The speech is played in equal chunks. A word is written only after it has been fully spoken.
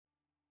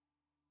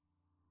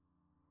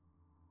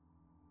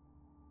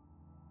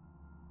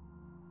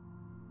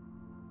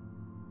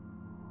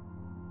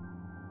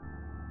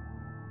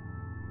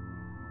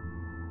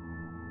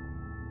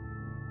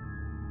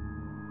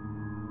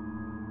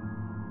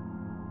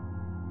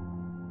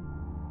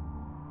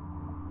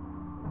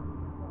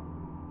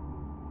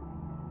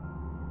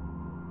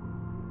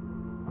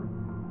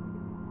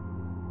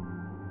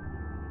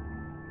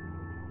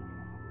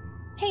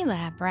Hey,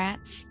 lab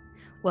rats.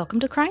 Welcome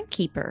to Crime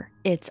Keeper.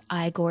 It's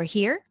Igor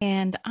here,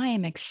 and I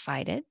am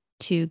excited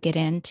to get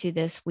into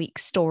this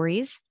week's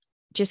stories.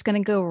 Just going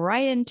to go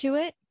right into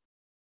it.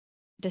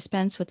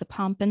 Dispense with the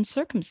pomp and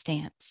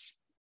circumstance.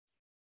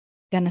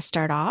 Going to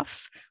start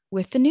off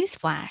with the news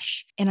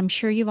flash. And I'm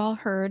sure you've all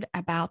heard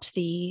about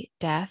the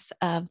death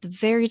of the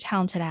very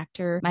talented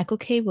actor Michael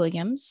K.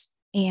 Williams,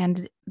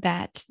 and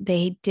that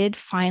they did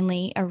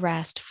finally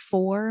arrest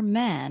 4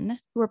 men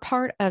who were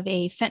part of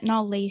a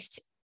fentanyl-laced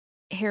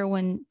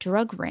heroin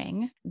drug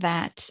ring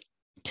that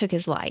took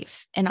his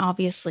life, and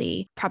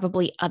obviously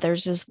probably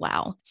others as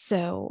well.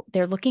 So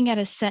they're looking at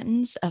a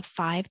sentence of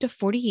 5 to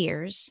 40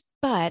 years.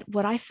 But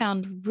what I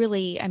found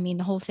really,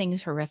 the whole thing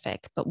is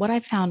horrific, but what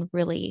I found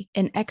really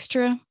an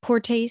extra poor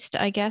taste,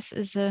 I guess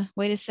is a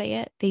way to say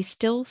it, they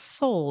still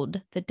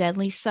sold the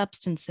deadly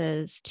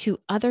substances to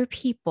other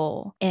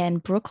people in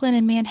Brooklyn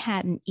and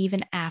Manhattan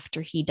even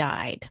after he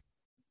died.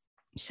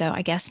 So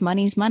I guess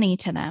money's money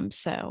to them.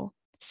 So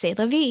c'est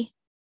la vie.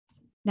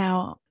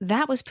 Now,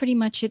 that was pretty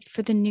much it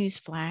for the news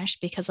flash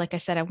because, like I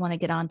said, I want to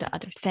get on to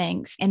other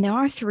things. And there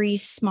are 3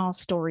 small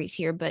stories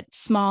here, but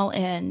small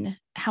in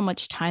how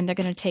much time they're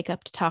going to take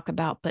up to talk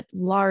about, but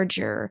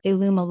larger. They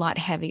loom a lot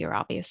heavier,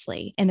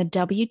 obviously. In the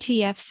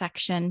WTF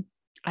section,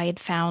 I had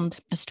found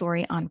a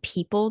story on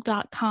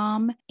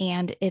people.com,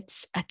 and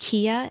it's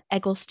Akia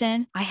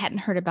Eggleston. I hadn't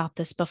heard about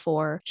this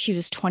before. She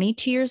was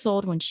 22 years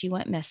old when she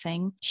went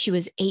missing. She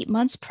was 8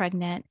 months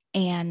pregnant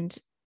and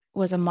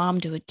was a mom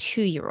to a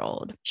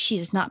 2-year-old. She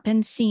has not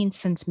been seen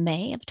since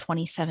May of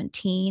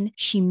 2017.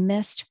 She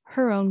missed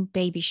her own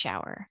baby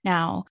shower.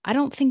 Now, I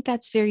don't think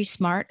that's very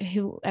smart,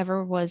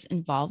 whoever was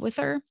involved with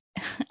her.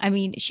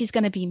 She's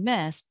going to be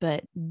missed,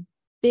 but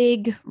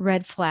big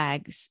red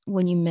flags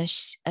when you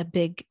miss a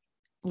big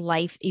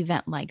life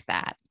event like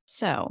that.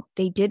 So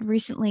they did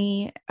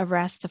recently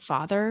arrest the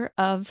father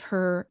of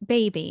her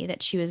baby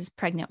that she was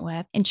pregnant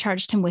with and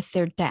charged him with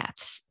their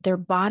deaths. Their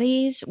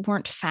bodies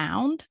weren't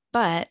found,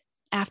 but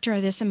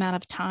after this amount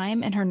of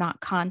time and her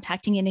not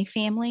contacting any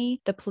family,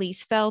 the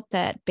police felt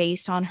that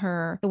based on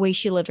the way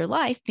she lived her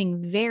life,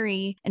 being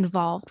very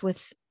involved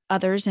with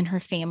others in her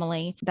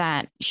family,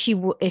 that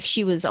if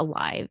she was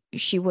alive,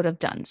 she would have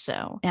done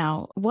so.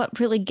 Now, what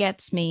really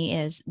gets me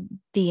is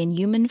the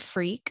inhuman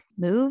freak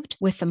moved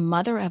with the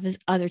mother of his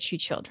other 2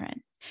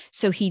 children.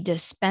 So he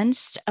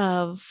dispensed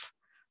of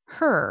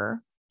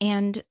her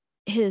and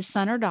his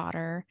son or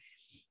daughter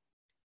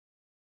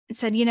and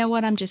said, you know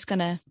what, I'm just going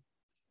to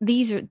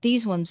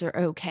these ones are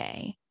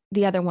okay.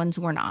 The other ones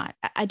were not.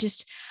 I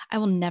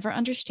will never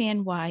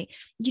understand why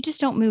you just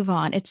don't move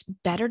on. It's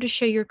better to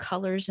show your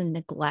colors and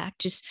neglect,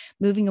 just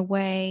moving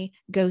away,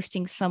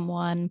 ghosting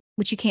someone,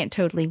 which you can't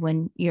totally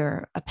when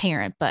you're a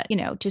parent, but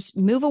just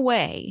move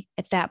away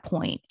at that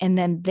point, and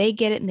then they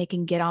get it and they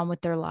can get on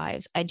with their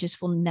lives. I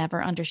just will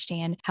never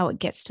understand how it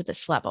gets to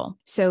this level.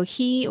 So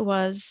he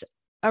was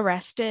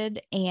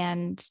arrested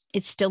and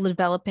it's still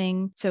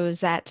developing. So as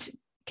that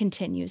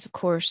continues, of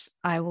course,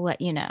 I will let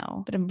you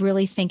know. But I'm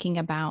really thinking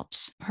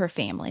about her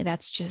family.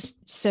 That's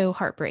just so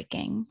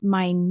heartbreaking.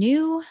 My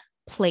new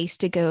place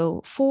to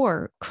go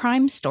for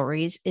crime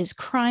stories is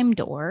Crime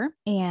Door.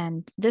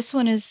 And this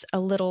one is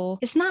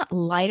it's not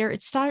lighter.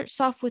 It starts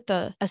off with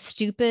a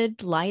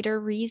stupid, lighter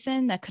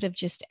reason that could have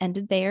just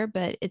ended there,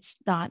 but it's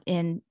not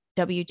in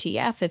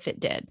WTF if it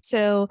did.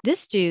 So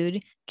this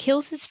dude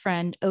kills his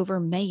friend over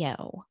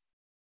mayo.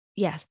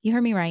 Yes, you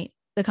heard me right.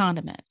 The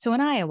condiment. So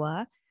in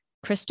Iowa,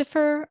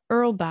 Christopher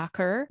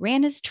Erlbacher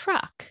ran his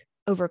truck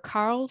over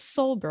Carl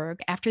Solberg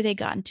after they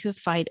got into a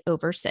fight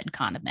over said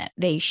condiment.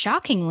 They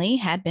shockingly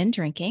had been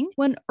drinking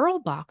when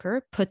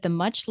Erlbacher put the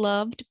much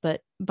loved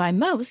but by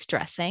most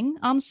dressing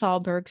on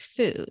Solberg's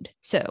food.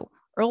 So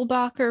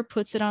Erlbacher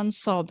puts it on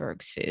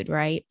Solberg's food,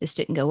 right? This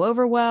didn't go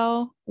over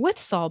well with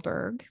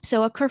Solberg,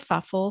 so a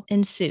kerfuffle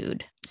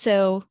ensued.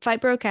 So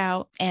fight broke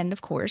out, and of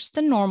course,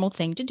 the normal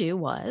thing to do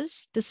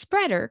was the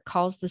spreader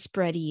calls the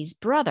spreadee's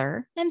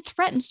brother and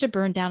threatens to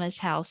burn down his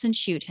house and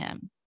shoot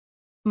him.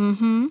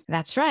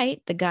 That's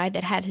right. The guy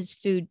that had his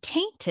food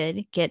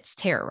tainted gets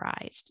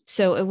terrorized.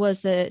 So it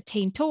was the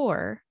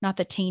taintor, not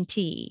the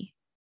taintee.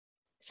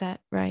 Is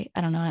that right?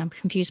 I don't know. I'm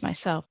confused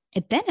myself.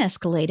 It then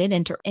escalated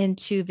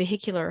into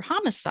vehicular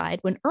homicide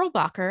when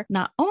Erlbacher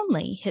not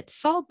only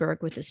hits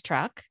Solberg with his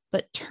truck,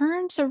 but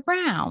turns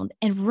around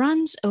and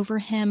runs over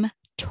him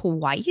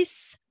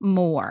twice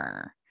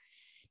more.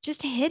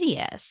 Just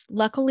hideous.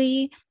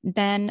 Luckily,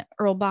 then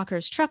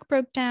Erlbacher's truck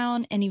broke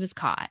down and he was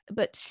caught.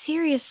 But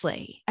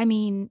seriously,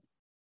 and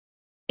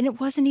it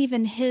wasn't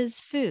even his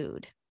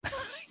food.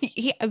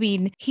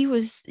 He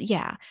was,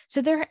 yeah.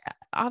 So there,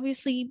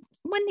 obviously,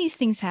 when these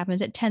things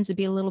happen, it tends to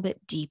be a little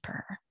bit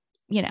deeper.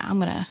 I'm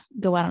going to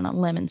go out on a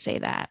limb and say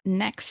that.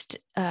 Next,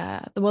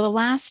 the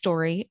last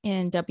story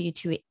in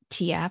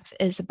TF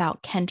is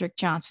about Kendrick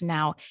Johnson.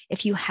 Now,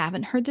 if you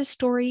haven't heard this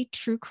story,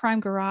 True Crime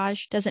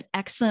Garage does an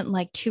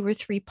excellent 2 or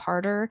 3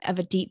 parter of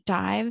a deep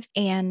dive.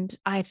 And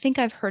I think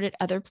I've heard it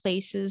other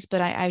places,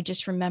 but I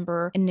just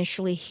remember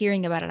initially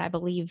hearing about it, I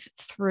believe,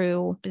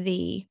 through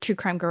the True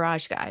Crime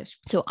Garage guys.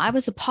 So I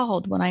was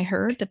appalled when I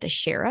heard that the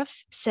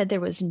sheriff said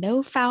there was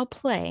no foul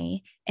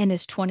play in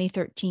his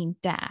 2013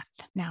 death.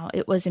 Now,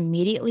 it was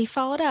immediately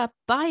followed up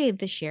by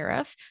the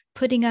sheriff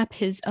putting up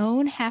his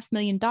own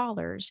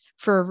 $500,000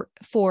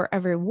 for a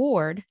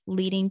reward,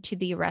 leading to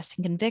the arrest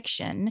and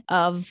conviction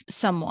of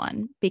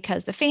someone,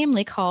 because the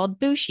family called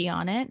Bushy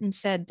on it and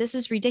said, this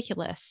is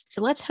ridiculous.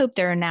 So let's hope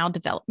there are now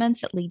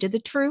developments that lead to the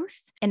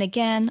truth. And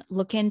again,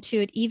 look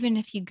into it. Even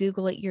if you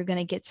Google it, you're going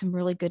to get some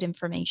really good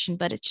information,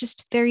 but it's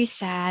just very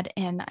sad.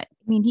 And I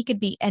mean, he could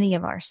be any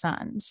of our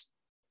sons.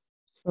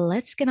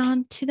 Let's get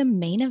on to the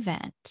main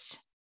event.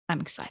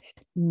 I'm excited.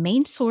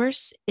 Main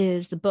source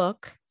is the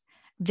book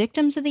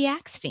Victims of the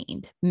Axe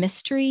Fiend,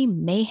 Mystery,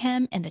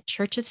 Mayhem, and the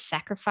Church of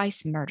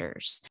Sacrifice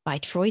Murders by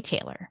Troy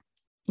Taylor.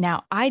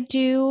 Now, I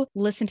do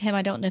listen to him.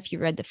 I don't know if you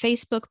read the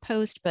Facebook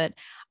post, but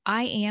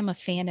I am a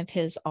fan of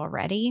his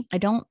already. I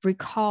don't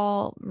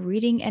recall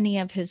reading any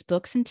of his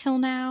books until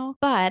now,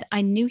 but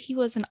I knew he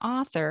was an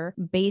author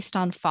based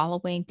on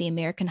following the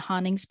American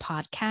Hauntings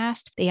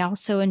podcast. They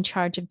also in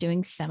charge of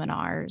doing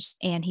seminars,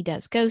 and he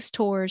does ghost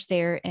tours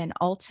there in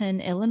Alton,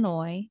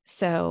 Illinois.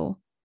 So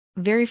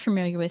very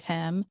familiar with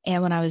him.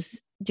 And when I was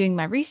doing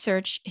my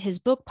research, his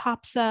book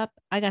pops up.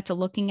 I got to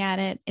looking at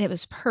it, and it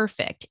was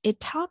perfect. It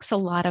talks a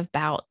lot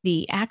about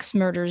the axe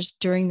murders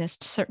during this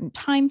certain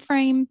time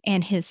frame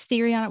and his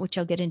theory on it, which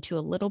I'll get into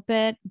a little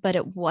bit, but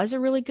it was a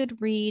really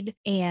good read.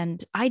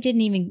 And I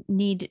didn't even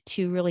need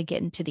to really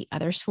get into the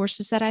other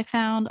sources that I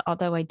found,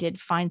 although I did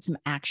find some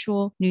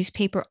actual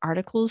newspaper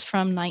articles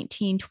from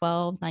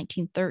 1912,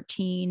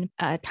 1913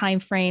 time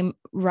frame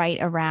right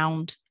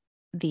around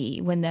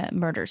when the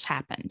murders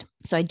happened.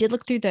 So I did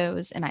look through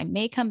those, and I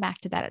may come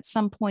back to that at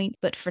some point,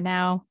 but for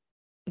now,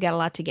 we got a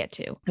lot to get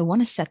to. I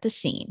want to set the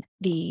scene.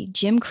 The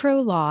Jim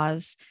Crow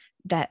laws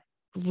that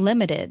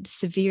limited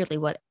severely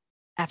what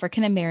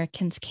African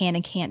Americans can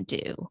and can't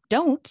do.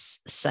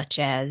 Don'ts, such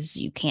as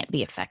you can't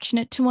be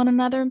affectionate to one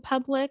another in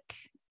public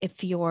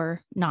if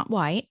you're not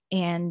white,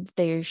 and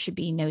there should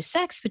be no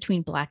sex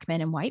between Black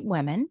men and white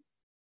women.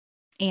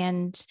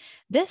 And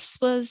this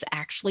was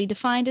actually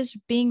defined as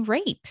being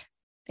rape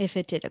if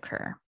it did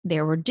occur.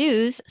 There were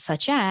dues,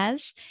 such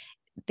as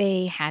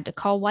they had to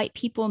call white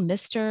people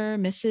Mr.,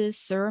 Mrs.,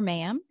 Sir,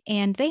 Ma'am,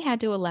 and they had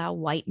to allow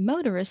white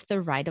motorists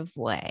the right of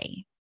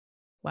way.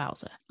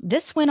 Wowza.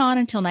 This went on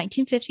until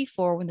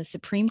 1954 when the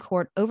Supreme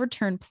Court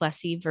overturned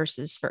Plessy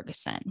versus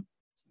Ferguson.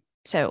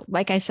 So,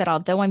 like I said,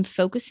 although I'm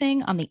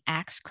focusing on the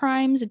axe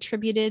crimes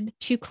attributed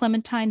to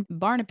Clementine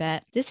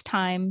Barnabet, this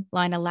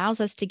timeline allows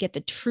us to get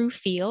the true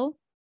feel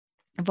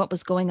of what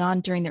was going on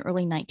during the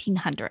early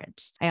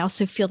 1900s. I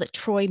also feel that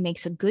Troy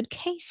makes a good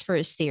case for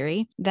his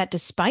theory that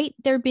despite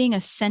there being a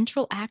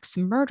central axe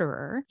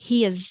murderer,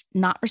 he is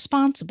not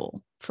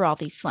responsible for all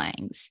these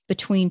slangs.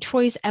 Between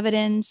Troy's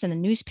evidence and the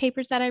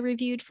newspapers that I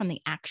reviewed from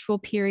the actual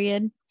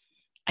period,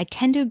 I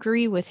tend to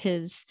agree with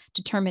his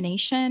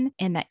determination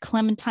and that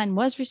Clementine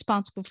was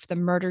responsible for the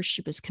murder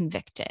she was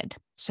convicted.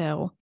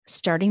 So,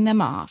 starting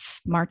them off,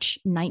 March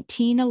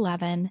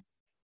 1911,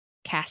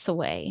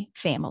 Cassaway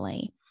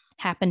family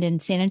happened in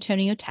San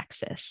Antonio,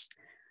 Texas.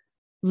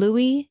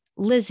 Louie,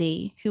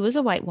 Lizzie, who was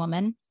a white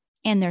woman,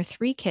 and their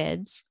 3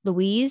 kids,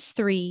 Louise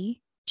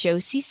 3,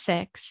 Josie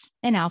 6,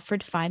 and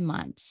Alfred 5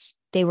 months.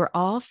 They were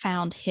all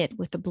found hit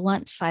with the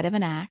blunt side of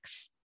an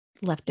axe,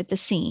 left at the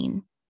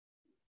scene.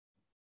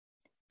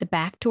 The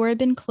back door had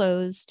been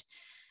closed,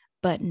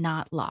 but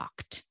not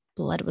locked.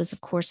 Blood was,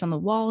 of course, on the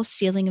walls,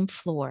 ceiling, and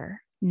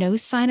floor. No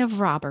sign of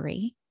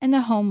robbery, and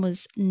the home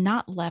was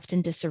not left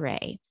in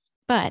disarray.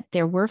 But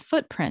there were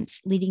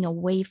footprints leading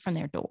away from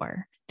their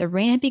door. The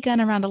rain had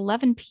begun around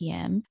 11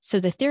 p.m., so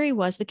the theory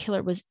was the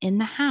killer was in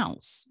the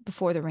house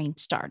before the rain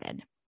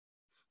started.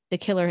 The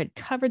killer had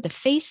covered the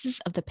faces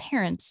of the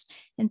parents,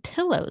 and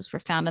pillows were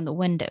found in the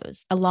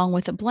windows, along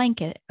with a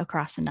blanket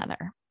across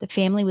another. The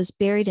family was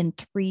buried in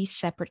 3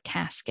 separate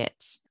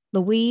caskets: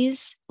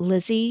 Louise,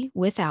 Lizzie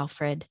with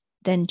Alfred,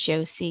 then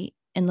Josie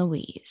and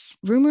Louise.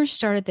 Rumors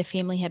started the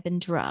family had been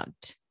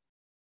drugged.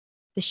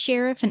 The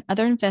sheriff and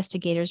other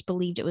investigators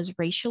believed it was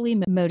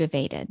racially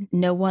motivated.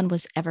 No one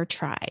was ever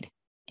tried.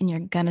 And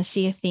you're going to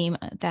see a theme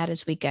of that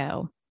as we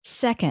go.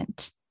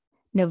 Second,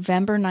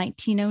 November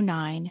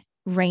 1909,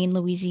 Rayne,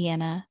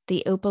 Louisiana,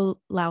 the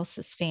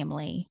Opelousas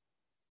family.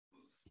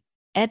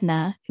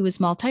 Edna, who was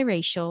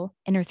multiracial,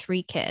 and her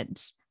 3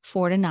 kids,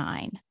 4 to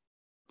 9.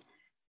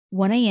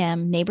 1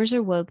 a.m., neighbors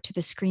awoke to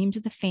the screams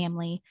of the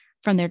family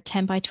from their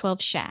 10 by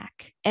 12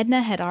 shack.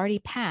 Edna had already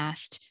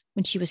passed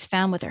when she was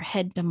found with her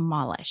head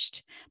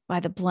demolished by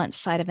the blunt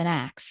side of an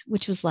axe,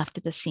 which was left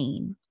at the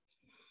scene.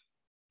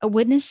 A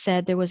witness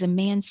said there was a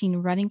man seen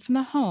running from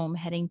the home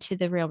heading to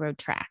the railroad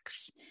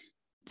tracks.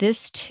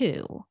 This,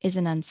 too, is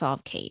an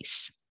unsolved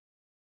case.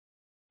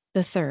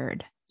 The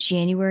third,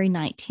 January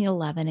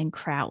 1911 in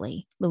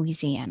Crowley,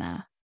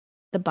 Louisiana.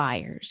 The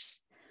Byers,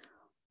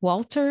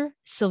 Walter,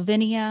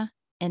 Sylvania,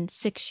 and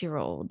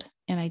 6-year-old,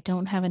 and I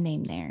don't have a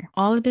name there,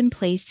 all had been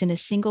placed in a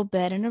single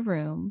bed in a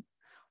room,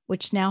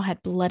 which now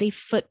had bloody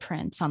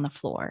footprints on the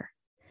floor.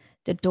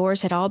 The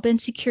doors had all been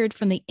secured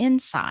from the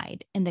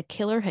inside, and the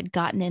killer had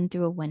gotten in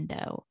through a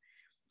window.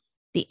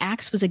 The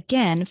axe was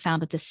again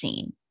found at the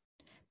scene.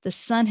 The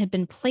son had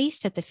been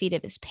placed at the feet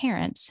of his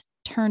parents,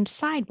 turned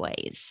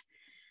sideways.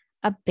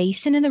 A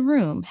basin in the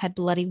room had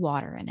bloody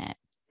water in it.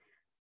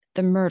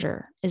 The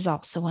murder is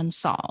also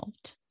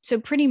unsolved. So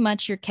pretty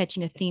much you're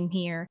catching a theme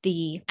here.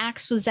 The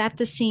axe was at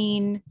the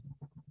scene.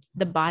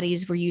 The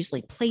bodies were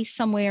usually placed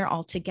somewhere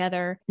all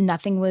together.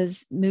 Nothing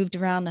was moved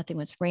around. Nothing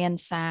was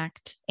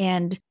ransacked.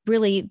 And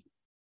really,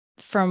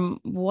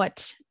 from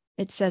what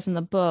it says in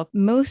the book,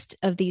 most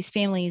of these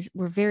families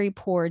were very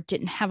poor,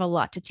 didn't have a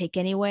lot to take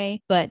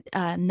anyway, but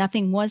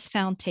nothing was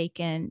found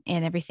taken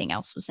and everything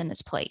else was in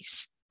its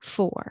place.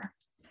 4.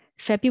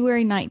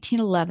 February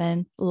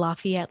 1911,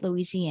 Lafayette,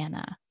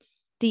 Louisiana.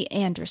 The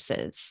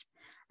Andresses,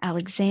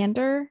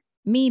 Alexander,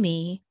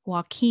 Mimi,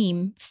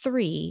 Joachim,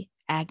 3,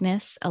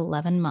 Agnes,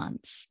 11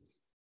 months.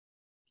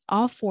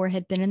 All 4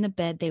 had been in the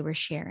bed they were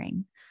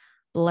sharing.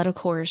 Blood, of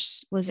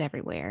course, was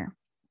everywhere.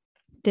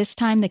 This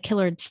time, the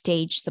killer had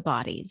staged the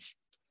bodies.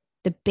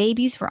 The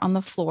babies were on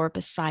the floor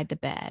beside the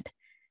bed.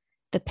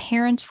 The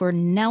parents were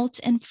knelt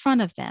in front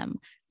of them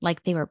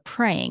like they were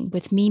praying,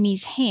 with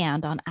Mimi's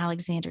hand on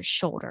Alexander's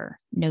shoulder.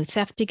 No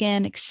theft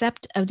again,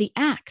 except of the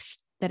axe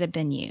that had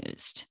been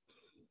used.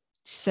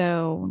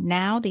 So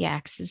now the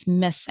axe is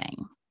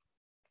missing.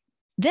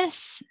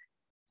 This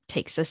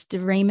takes us to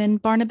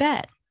Raymond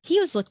Barnabette. He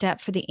was looked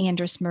at for the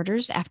Andress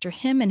murders after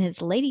him and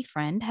his lady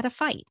friend had a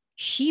fight.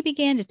 She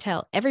began to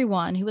tell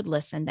everyone who would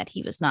listen that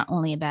he was not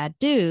only a bad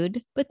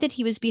dude, but that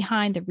he was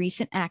behind the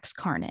recent axe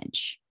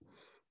carnage.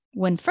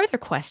 When further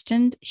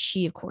questioned,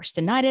 she of course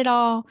denied it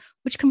all,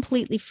 which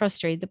completely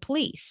frustrated the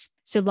police.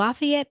 So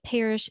Lafayette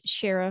Parish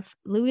Sheriff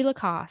Louis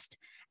Lacoste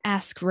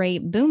asked Ray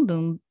Boom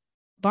Boom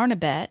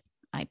Barnabette,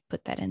 I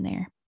put that in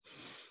there,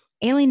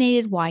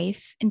 alienated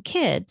wife and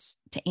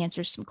kids, to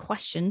answer some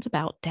questions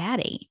about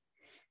Daddy.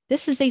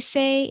 This, as they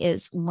say,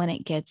 is when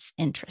it gets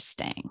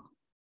interesting.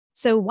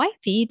 So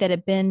wifey that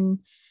had been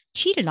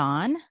cheated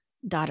on,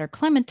 daughter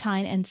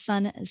Clementine and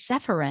son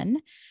Zephyrin,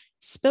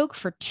 spoke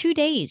for 2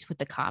 days with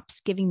the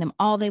cops, giving them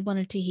all they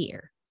wanted to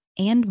hear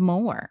and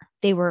more.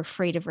 They were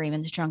afraid of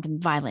Raymond's drunken,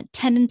 violent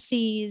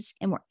tendencies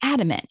and were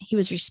adamant he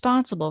was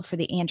responsible for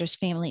the Andress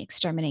family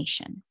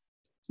extermination.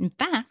 In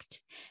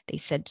fact, they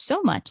said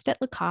so much that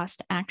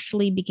Lacoste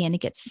actually began to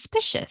get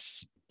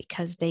suspicious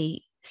because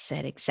they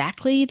said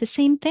exactly the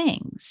same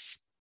things,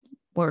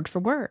 word for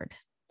word.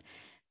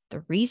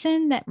 The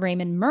reason that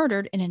Raymond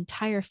murdered an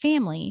entire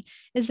family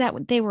is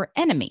that they were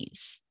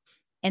enemies,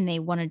 and they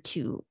wanted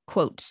to,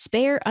 quote,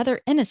 spare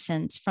other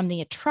innocents from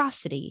the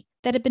atrocity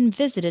that had been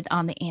visited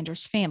on the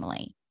Andress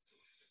family.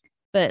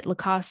 But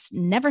Lacoste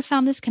never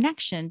found this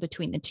connection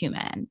between the two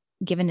men.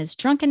 Given his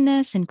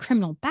drunkenness and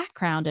criminal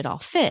background, it all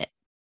fit,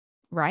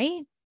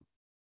 right?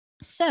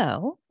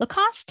 So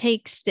Lacoste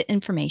takes the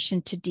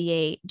information to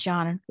DA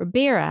John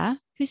Ribera,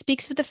 who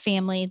speaks with the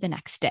family the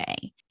next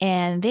day,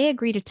 and they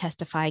agree to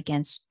testify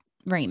against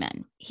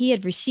Raymond. He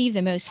had received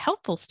the most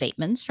helpful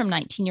statements from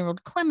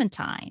 19-year-old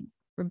Clementine.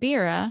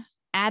 Ribera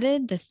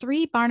added the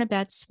 3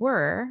 Barnabettes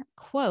were,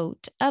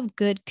 quote, of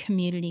good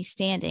community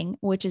standing,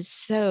 which is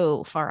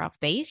so far off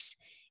base.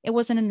 It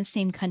wasn't in the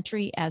same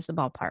country as the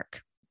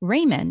ballpark.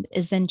 Raymond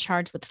is then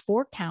charged with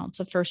 4 counts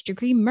of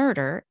first-degree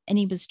murder, and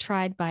he was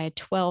tried by a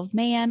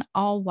 12-man,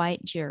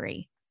 all-white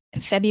jury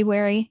in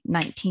February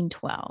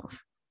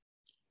 1912.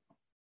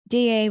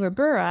 DA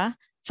Ribera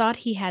thought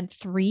he had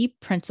 3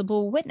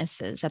 principal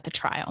witnesses at the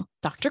trial: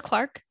 Dr.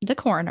 Clark, the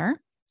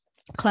coroner,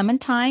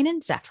 Clementine,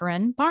 and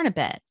Zephyrin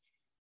Barnabette,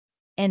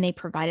 and they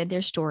provided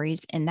their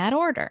stories in that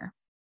order.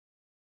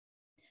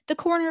 The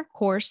coroner, of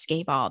course,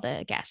 gave all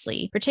the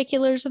ghastly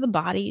particulars of the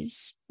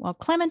bodies, while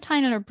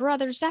Clementine and her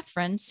brother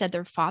Zephyrin said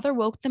their father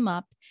woke them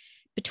up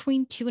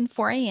between 2 and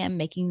 4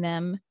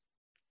 a.m.,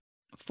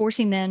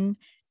 forcing them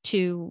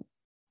to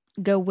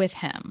go with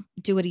him,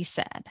 do what he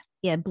said.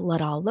 He had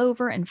blood all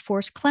over and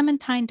forced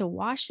Clementine to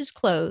wash his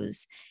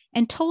clothes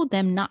and told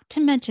them not to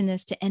mention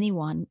this to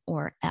anyone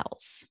or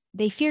else.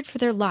 They feared for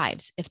their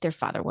lives if their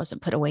father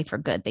wasn't put away for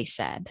good, they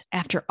said.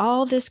 After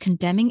all this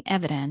condemning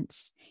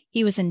evidence,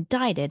 he was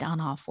indicted on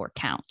all 4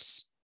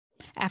 counts.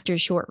 After a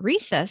short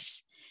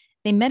recess,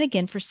 they met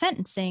again for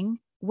sentencing,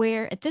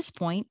 where at this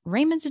point,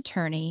 Raymond's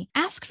attorney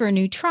asked for a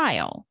new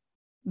trial.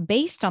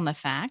 Based on the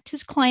fact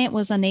his client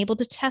was unable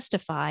to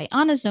testify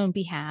on his own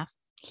behalf,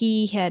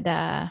 he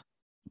had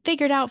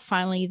figured out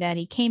finally that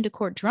he came to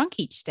court drunk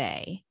each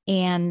day.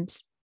 And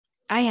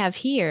I have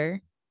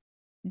here,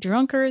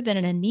 drunker than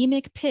an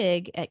anemic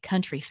pig at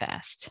Country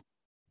Fest.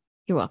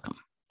 You're welcome.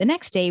 The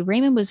next day,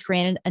 Raymond was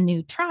granted a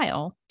new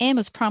trial and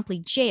was promptly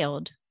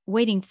jailed,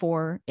 waiting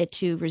for it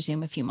to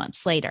resume a few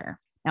months later.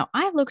 Now,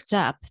 I looked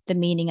up the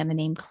meaning of the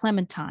name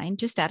Clementine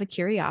just out of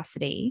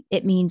curiosity.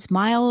 It means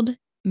mild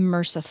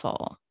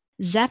merciful.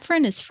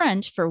 Zephyrin is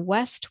French for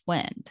west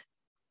wind.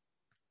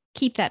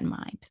 Keep that in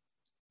mind.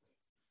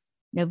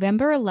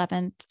 November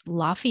 11th,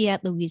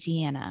 Lafayette,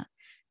 Louisiana,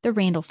 the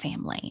Randall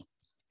family.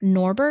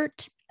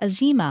 Norbert,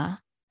 Azima,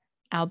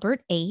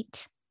 Albert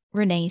 8,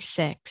 Renee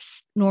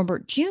 6,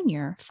 Norbert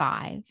Jr.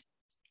 5,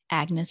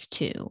 Agnes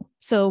 2.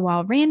 So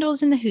while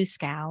Randall's in the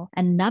Hooskow,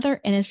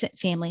 another innocent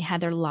family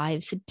had their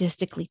lives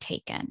sadistically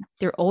taken.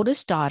 Their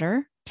oldest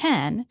daughter,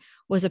 10,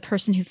 was a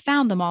person who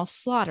found them all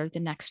slaughtered the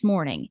next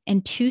morning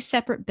in 2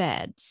 separate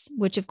beds,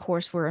 which of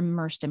course were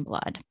immersed in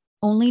blood.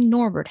 Only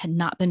Norbert had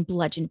not been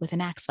bludgeoned with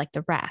an axe like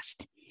the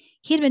rest.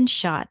 He had been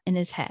shot in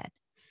his head.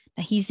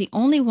 Now, he's the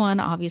only one,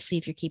 obviously,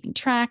 if you're keeping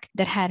track,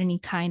 that had any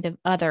kind of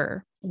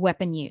other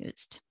weapon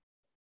used.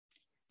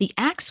 The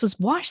axe was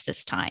washed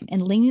this time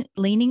and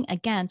leaning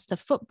against the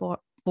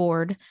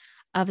footboard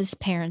of his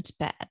parents'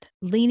 bed.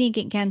 Leaning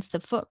against the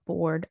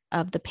footboard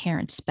of the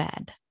parents'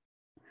 bed.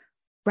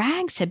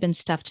 Rags had been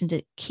stuffed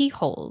into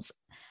keyholes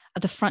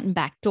of the front and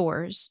back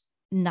doors.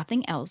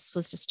 Nothing else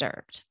was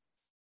disturbed.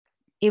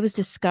 It was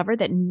discovered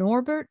that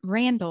Norbert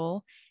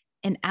Randall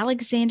and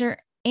Alexander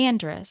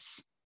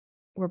Andrus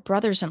were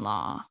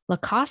brothers-in-law.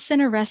 Lacoste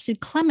then arrested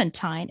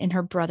Clementine and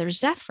her brother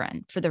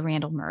Zephyrin for the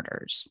Randall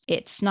murders.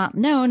 It's not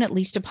known, at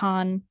least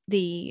upon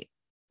the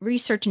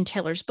research in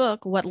Taylor's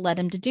book, what led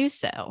him to do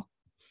so.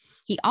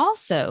 He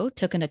also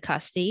took into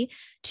custody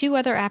 2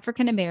 other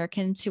African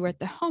Americans who were at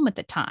the home at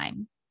the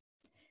time.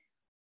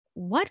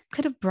 What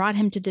could have brought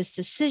him to this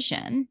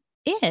decision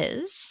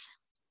is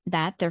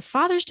that their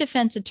father's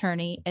defense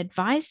attorney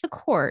advised the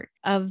court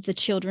of the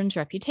children's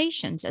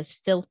reputations as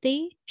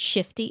filthy,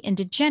 shifty, and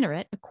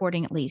degenerate,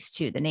 according at least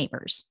to the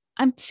neighbors.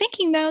 I'm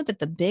thinking, though, that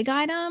the big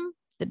item,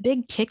 the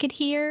big ticket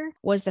here,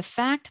 was the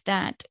fact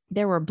that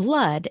there were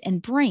blood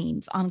and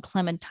brains on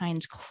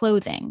Clementine's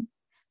clothing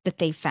that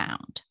they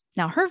found.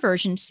 Now, her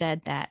version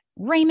said that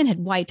Raymond had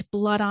wiped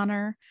blood on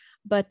her,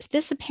 but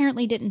this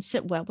apparently didn't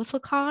sit well with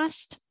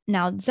Lacoste.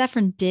 Now,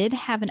 Zephyrin did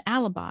have an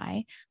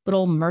alibi, but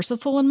old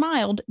Merciful and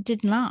Mild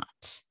did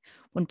not.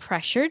 When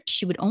pressured,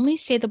 she would only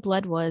say the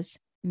blood was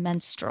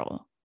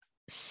menstrual.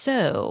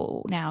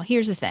 So now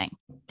here's the thing.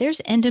 There's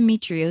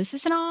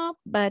endometriosis and all,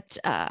 but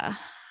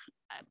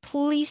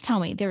please tell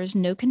me there is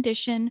no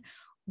condition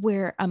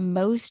where a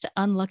most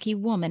unlucky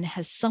woman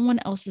has someone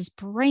else's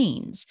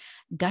brains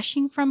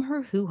gushing from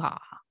her hoo-ha.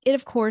 It,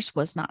 of course,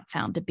 was not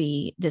found to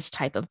be this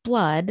type of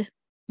blood,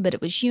 but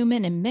it was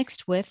human and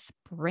mixed with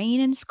brain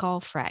and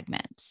skull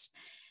fragments.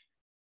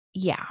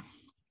 Yeah.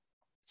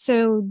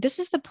 So this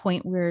is the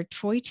point where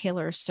Troy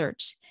Taylor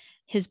asserts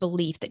his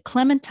belief that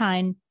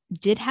Clementine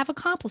did have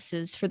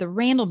accomplices for the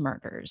Randall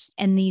murders,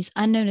 and these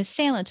unknown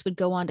assailants would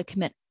go on to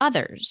commit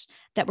others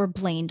that were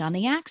blamed on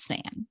the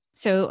Axeman.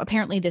 So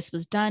apparently this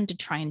was done to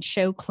try and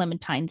show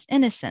Clementine's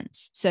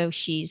innocence. So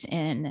she's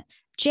in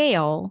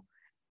jail.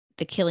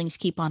 The killings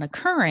keep on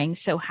occurring.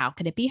 So how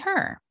could it be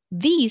her?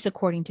 These,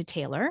 according to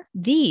Taylor,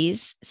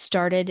 these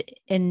started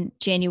in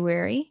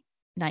January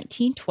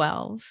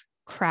 1912,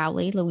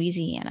 Crowley,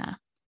 Louisiana.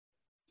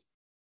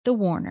 The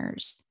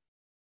Warners.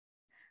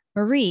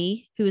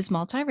 Marie, who is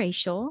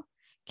multiracial,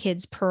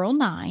 kids Pearl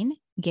 9,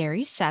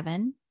 Gary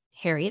 7,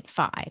 Harriet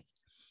 5.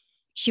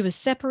 She was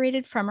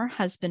separated from her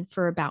husband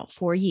for about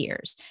 4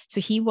 years,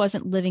 so he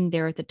wasn't living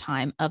there at the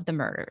time of the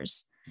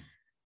murders.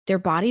 Their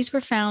bodies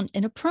were found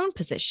in a prone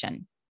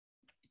position,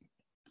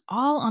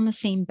 all on the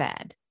same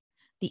bed.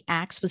 The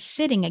axe was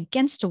sitting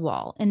against a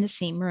wall in the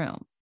same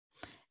room.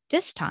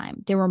 This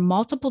time, there were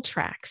multiple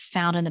tracks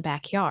found in the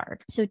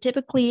backyard. So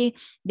typically,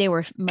 they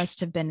must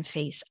have been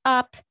face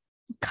up,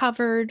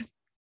 covered,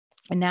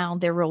 and now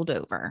they're rolled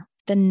over.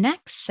 The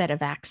next set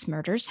of axe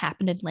murders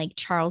happened in Lake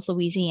Charles,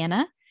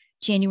 Louisiana,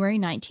 January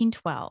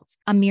 1912,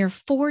 a mere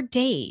 4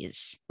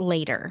 days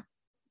later,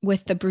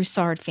 with the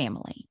Broussard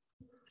family.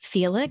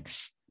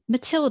 Felix,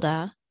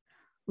 Matilda,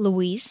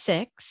 Louise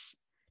 6,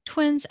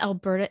 twins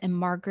Alberta and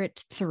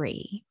Margaret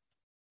 3.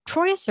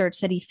 Troy asserts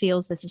that he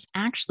feels this is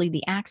actually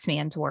the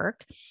Axeman's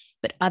work,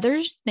 but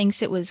others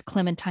thinks it was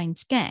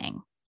Clementine's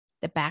gang.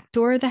 The back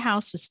door of the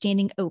house was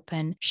standing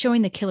open,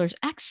 showing the killer's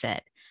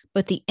exit,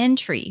 but the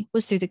entry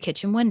was through the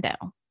kitchen window.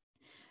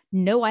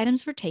 No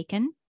items were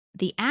taken.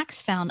 The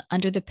axe found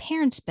under the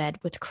parents' bed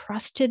with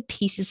crusted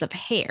pieces of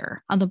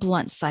hair on the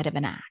blunt side of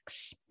an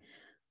axe.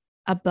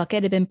 A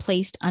bucket had been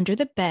placed under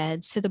the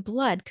bed so the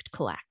blood could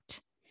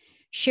collect.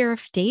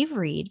 Sheriff Dave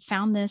Reed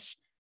found this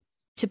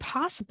to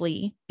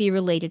possibly be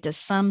related to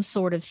some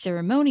sort of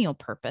ceremonial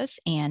purpose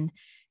and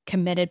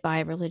committed by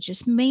a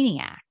religious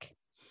maniac.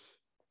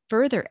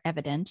 Further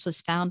evidence was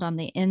found on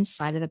the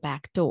inside of the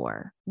back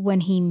door.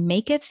 When he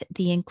maketh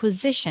the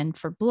inquisition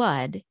for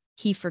blood,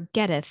 he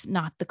forgetteth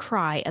not the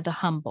cry of the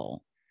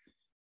humble.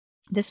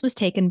 This was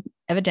taken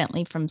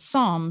evidently from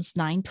Psalms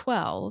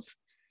 9:12.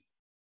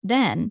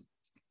 Then,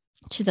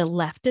 to the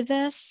left of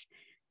this,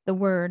 the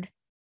word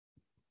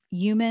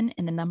human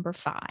and the number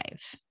 5.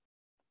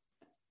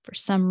 For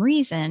some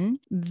reason,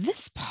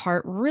 this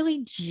part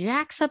really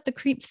jacks up the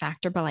creep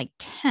factor by like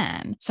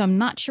 10. So I'm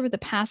not sure what the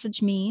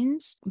passage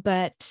means,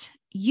 but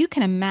you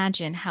can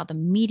imagine how the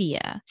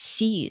media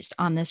seized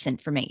on this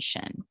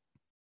information.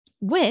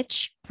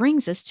 Which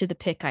brings us to the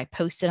pic I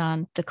posted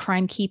on the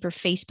Crime Keeper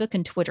Facebook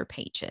and Twitter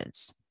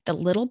pages. The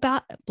little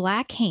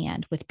black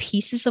hand with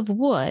pieces of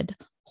wood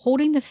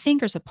holding the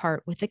fingers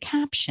apart with the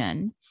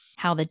caption,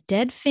 "How the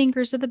dead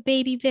fingers of the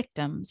baby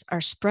victims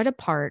are spread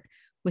apart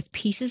with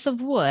pieces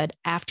of wood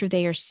after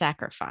they are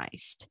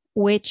sacrificed,"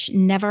 which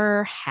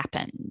never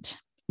happened.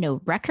 No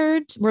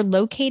records were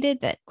located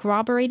that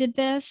corroborated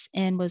this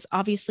and was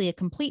obviously a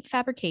complete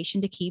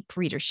fabrication to keep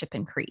readership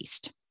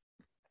increased.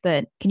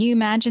 But can you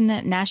imagine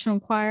that National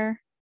Enquirer,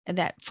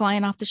 that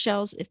flying off the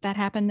shelves if that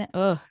happened?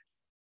 Ugh.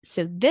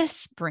 So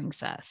this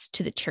brings us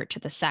to the Church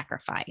of the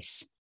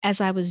Sacrifice.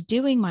 As I was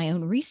doing my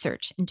own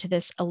research into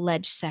this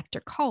alleged sect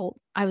or cult,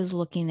 I was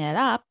looking it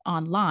up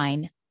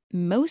online.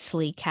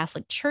 Mostly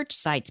Catholic Church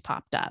sites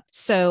popped up.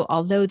 So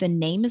although the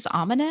name is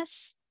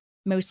ominous,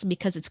 mostly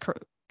because it's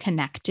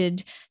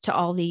connected to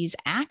all these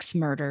axe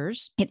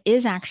murders, it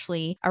is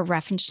actually a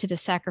reference to the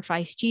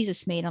sacrifice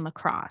Jesus made on the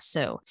cross.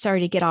 So sorry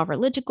to get all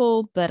religious,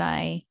 but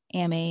I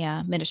am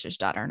a minister's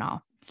daughter and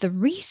all. The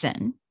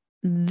reason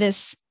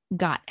this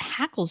got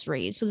hackles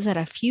raised was that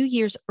a few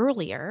years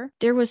earlier,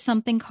 there was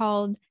something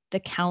called the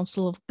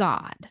Council of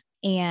God.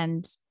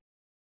 And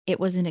it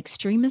was an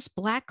extremist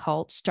black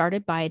cult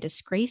started by a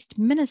disgraced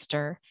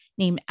minister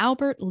named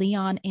Albert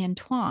Leon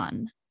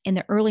Antoine in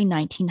the early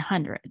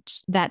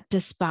 1900s that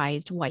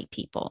despised white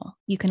people.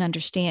 You can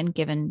understand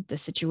given the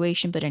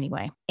situation, but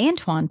anyway.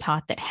 Antoine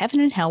taught that heaven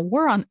and hell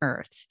were on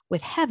earth,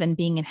 with heaven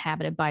being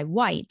inhabited by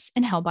whites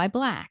and hell by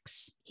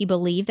blacks. He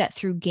believed that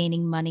through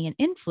gaining money and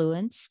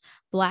influence,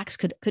 blacks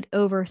could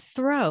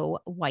overthrow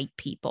white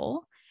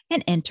people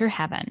and enter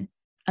heaven.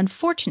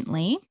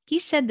 Unfortunately, he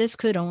said this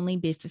could only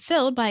be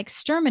fulfilled by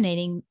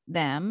exterminating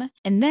them,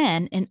 and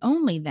then, and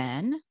only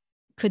then,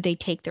 could they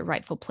take their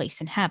rightful place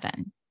in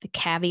heaven. The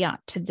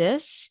caveat to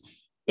this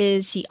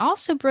is he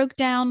also broke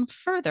down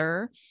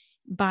further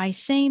by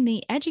saying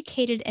the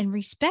educated and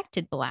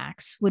respected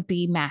blacks would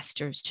be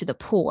masters to the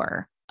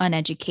poor,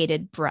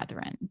 uneducated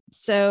brethren.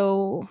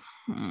 So,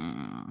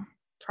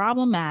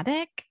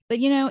 problematic, but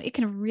it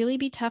can really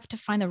be tough to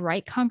find the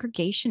right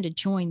congregation to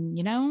join.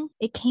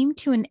 It came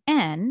to an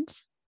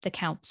end, the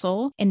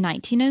council, in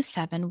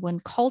 1907 when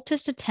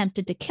cultists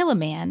attempted to kill a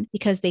man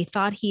because they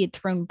thought he had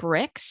thrown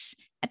bricks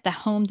at the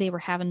home they were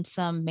having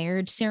some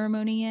marriage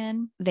ceremony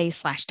in. They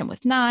slashed him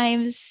with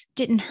knives.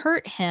 Didn't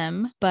hurt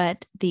him,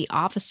 but the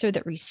officer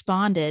that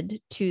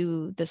responded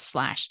to the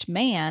slashed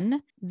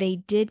man, they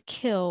did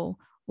kill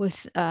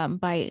with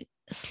by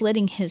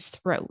slitting his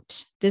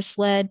throat. This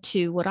led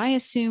to what I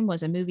assume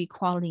was a movie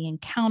quality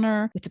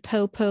encounter with the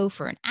popo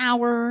for an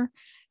hour.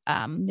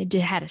 They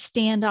had a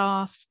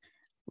standoff,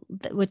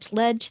 which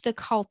led to the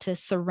cultists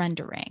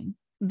surrendering,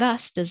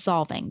 thus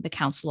dissolving the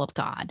Council of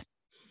God.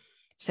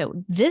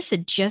 So this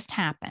had just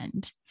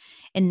happened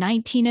in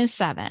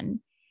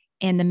 1907,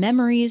 and the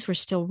memories were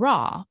still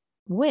raw,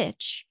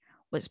 which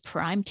was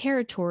prime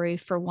territory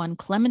for one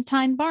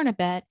Clementine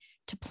Barnabet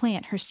to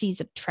plant her seeds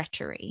of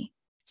treachery.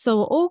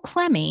 So old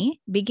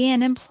Clemmy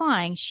began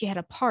implying she had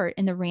a part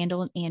in the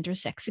Randall and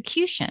Andrus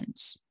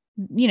executions.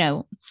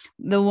 The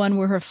one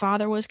where her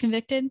father was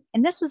convicted.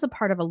 And this was a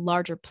part of a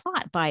larger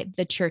plot by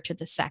the Church of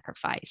the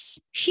Sacrifice.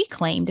 She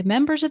claimed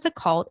members of the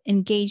cult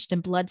engaged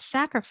in blood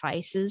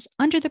sacrifices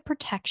under the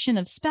protection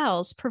of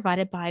spells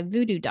provided by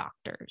voodoo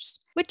doctors,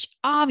 which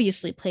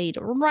obviously played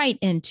right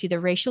into the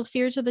racial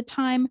fears of the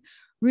time,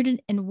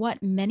 rooted in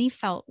what many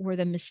felt were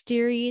the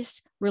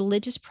mysterious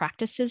religious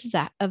practices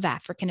of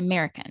African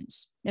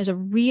Americans. There's a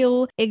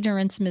real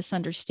ignorance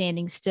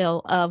misunderstanding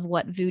still of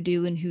what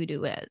voodoo and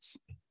hoodoo is.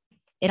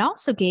 It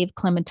also gave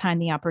Clementine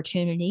the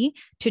opportunity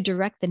to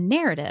direct the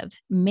narrative,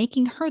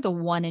 making her the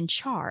one in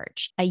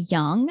charge, a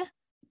young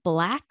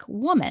Black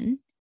woman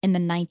in the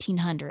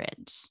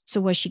 1900s.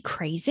 So was she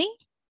crazy?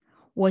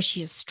 Was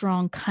she a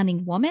strong,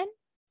 cunning woman?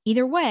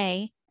 Either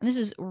way, and this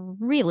has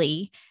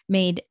really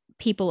made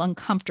people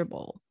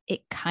uncomfortable.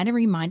 It kind of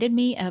reminded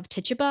me of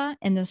Tituba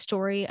in the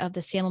story of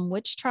the Salem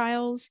witch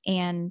trials,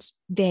 and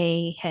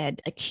they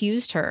had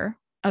accused her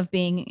of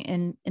being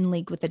in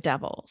league with the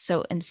devil.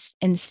 So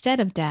instead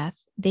of death,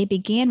 they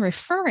began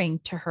referring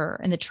to her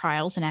in the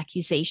trials and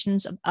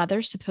accusations of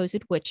other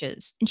supposed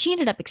witches, and she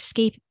ended up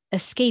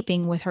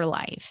escaping with her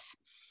life.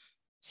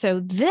 So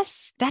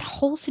that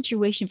whole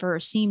situation for her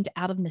seemed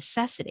out of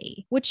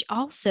necessity, which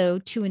also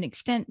to an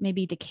extent may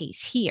be the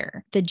case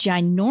here. The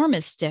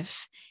ginormous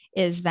diff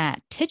is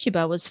that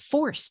Tituba was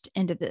forced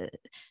into the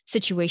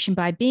situation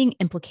by being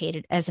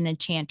implicated as an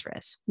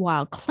enchantress,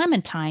 while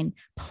Clementine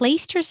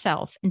placed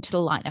herself into the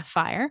line of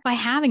fire by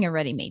having a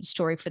ready-made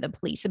story for the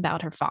police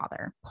about her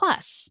father.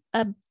 Plus,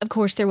 of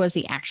course, there was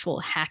the actual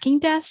hacking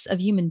deaths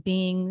of human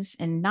beings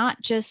and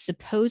not just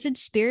supposed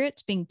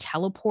spirits being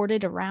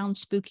teleported around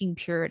spooking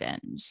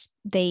Puritans.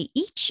 They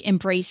each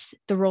embraced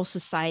the role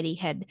society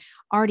had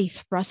already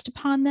thrust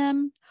upon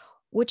them,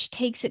 which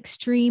takes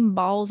extreme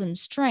balls and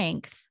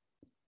strength.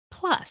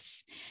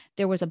 Plus,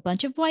 There was a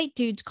bunch of white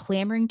dudes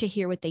clamoring to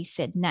hear what they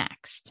said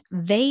next.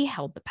 They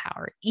held the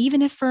power,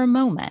 even if for a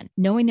moment,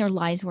 knowing their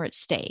lives were at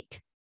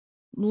stake,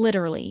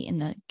 literally in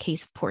the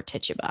case of poor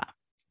Tituba.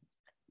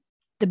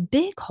 The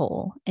big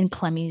hole in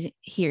Clemmie's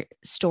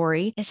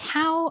story is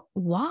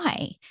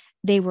why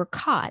they were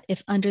caught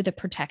if under the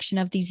protection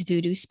of these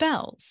voodoo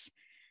spells.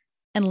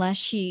 Unless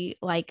she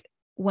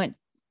went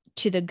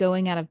to the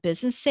going out of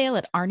business sale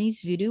at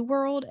Arnie's Voodoo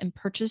World and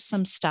purchased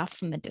some stuff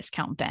from the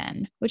discount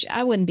bin, which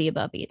I wouldn't be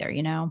above either,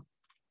 you know?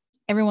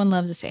 Everyone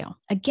loves a sale.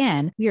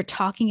 Again, we are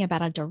talking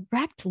about a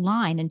direct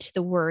line into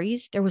the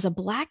worries. There was a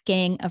black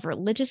gang of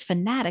religious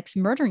fanatics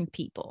murdering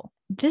people.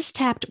 This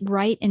tapped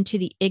right into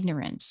the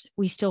ignorance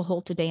we still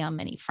hold today on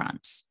many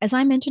fronts. As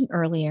I mentioned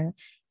earlier,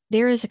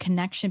 there is a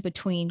connection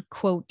between,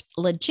 quote,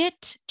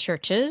 legit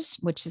churches,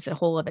 which is a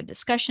whole other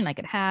discussion I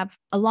could have,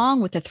 along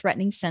with the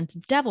threatening sense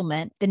of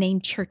devilment the name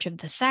Church of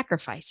the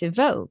Sacrifice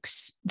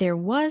evokes. There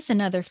was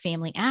another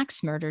family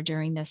axe murder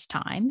during this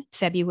time,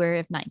 February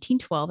of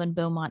 1912 in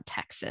Beaumont,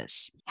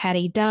 Texas.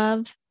 Hattie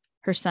Dove,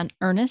 her son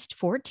Ernest,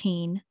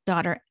 14,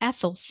 daughter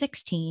Ethel,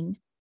 16,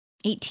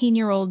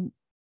 18-year-old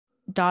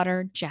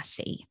daughter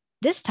Jessie.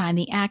 This time,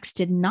 the axe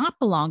did not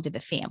belong to the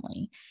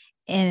family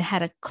and it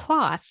had a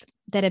cloth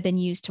that had been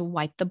used to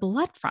wipe the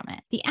blood from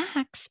it. The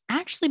axe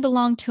actually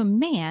belonged to a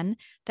man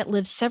that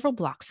lived several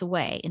blocks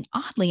away. And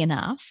oddly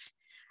enough,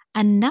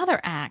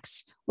 another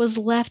axe was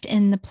left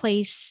in the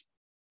place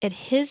at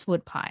his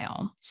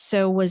woodpile.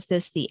 So was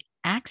this the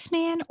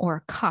Axeman or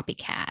a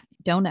copycat?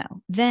 Don't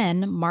know.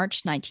 Then,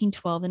 March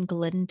 1912 in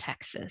Glidden,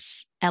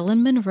 Texas,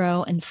 Ellen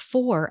Monroe and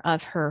 4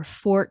 of her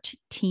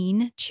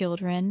 14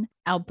 children,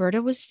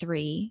 Alberta was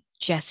 3,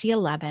 Jessie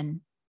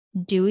 11,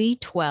 Dewey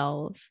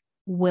 12,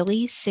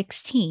 Willie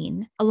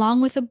 16,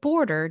 along with a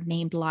boarder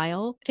named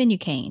Lyle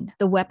Finucane.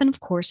 The weapon, of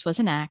course, was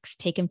an axe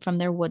taken from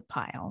their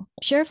woodpile.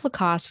 Sheriff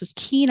Lacoste was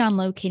keen on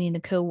locating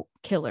the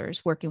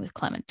co-killers working with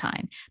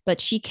Clementine,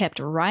 but she kept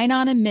right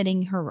on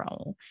admitting her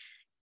role.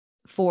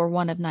 For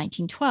one of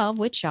 1912,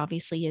 which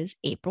obviously is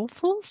April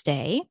Fool's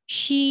Day,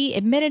 she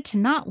admitted to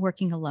not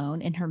working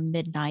alone in her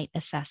midnight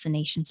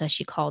assassinations, as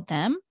she called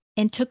them,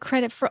 and took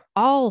credit for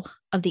all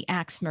of the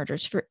axe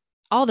murders for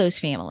all those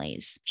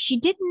families. She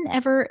didn't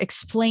ever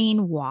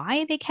explain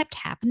why they kept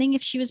happening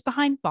if she was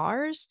behind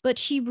bars, but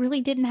she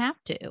really didn't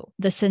have to.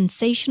 The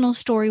sensational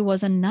story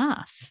was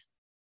enough.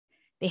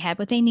 They had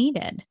what they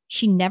needed.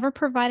 She never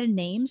provided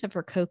names of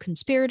her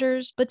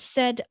co-conspirators, but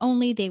said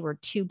only they were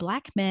 2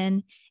 black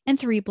men and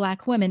 3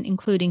 black women,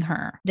 including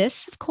her.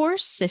 This, of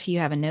course, if you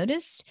haven't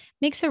noticed,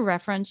 makes a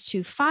reference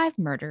to 5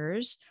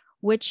 murders,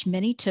 which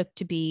many took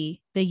to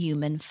be the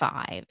human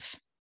 5.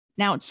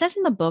 Now, it says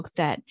in the book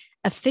that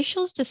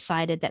officials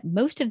decided that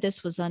most of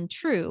this was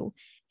untrue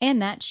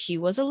and that she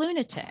was a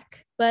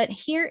lunatic. But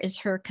here is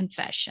her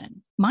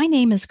confession. My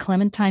name is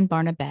Clementine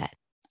Barnabette.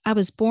 I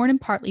was born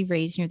and partly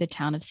raised near the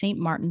town of St.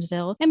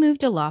 Martinsville and moved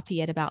to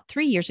Lafayette about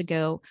 3 years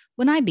ago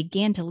when I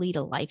began to lead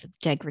a life of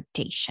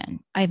degradation.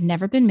 I have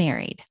never been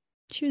married.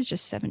 She was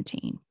just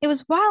 17. It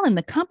was while in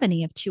the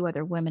company of 2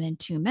 other women and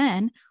 2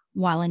 men,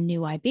 while in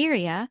New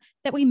Iberia,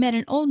 that we met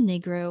an old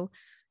Negro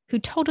who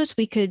told us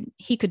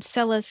he could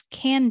sell us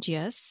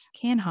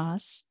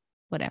canjas,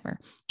 whatever,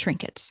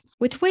 trinkets,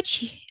 with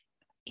which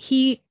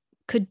we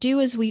could do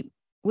as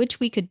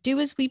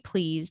we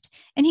pleased,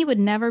 and he would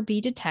never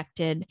be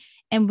detected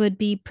and would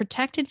be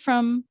protected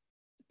from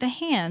the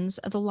hands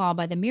of the law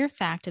by the mere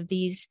fact of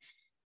these,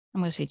 I'm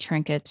going to say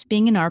trinkets,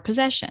 being in our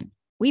possession.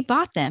 We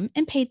bought them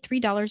and paid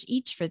 $3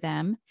 each for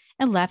them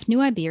and left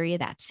New Iberia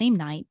that same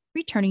night,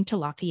 returning to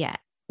Lafayette.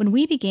 When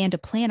we began to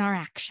plan our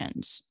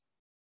actions,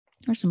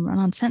 there's some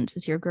run-on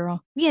sentences here,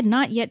 girl. We had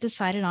not yet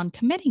decided on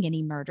committing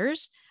any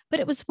murders, but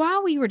it was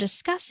while we were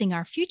discussing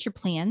our future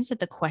plans that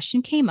the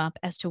question came up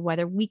as to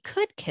whether we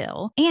could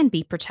kill and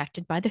be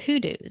protected by the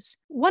hoodoos.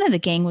 One of the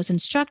gang was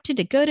instructed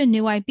to go to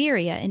New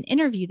Iberia and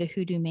interview the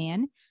hoodoo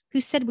man,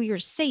 who said we were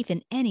safe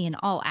in any and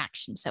all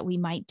actions that we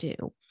might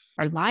do.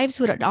 Our lives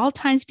would at all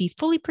times be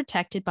fully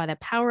protected by the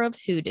power of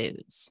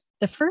hoodoos.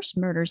 The first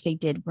murders they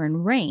did were in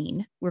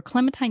Rain, where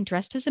Clementine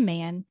dressed as a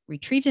man,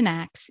 retrieved an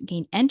axe,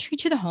 gained entry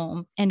to the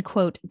home, and,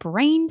 quote,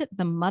 brained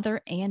the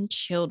mother and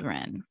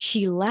children.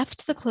 She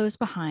left the clothes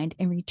behind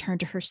and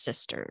returned to her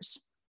sisters.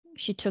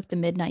 She took the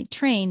midnight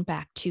train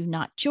back to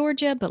not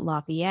Georgia, but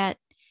Lafayette,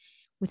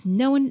 with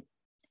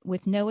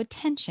no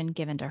attention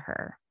given to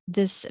her.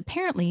 This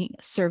apparently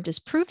served as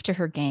proof to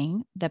her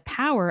gang the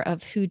power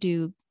of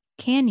hoodoo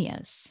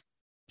canjas,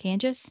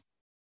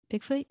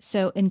 Bigfoot.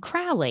 So in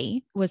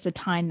Crowley was the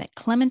time that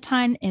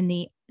Clementine and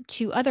the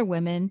 2 other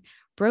women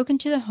broke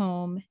into the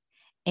home,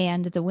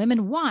 and the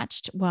women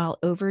watched while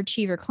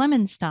overachiever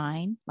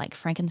Clemenstein, like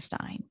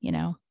Frankenstein,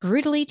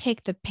 brutally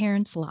take the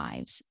parents'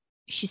 lives.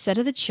 She said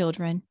of the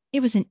children, it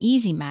was an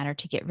easy matter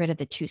to get rid of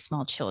the 2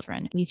 small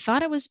children. We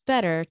thought it was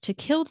better to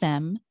kill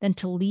them than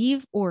to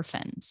leave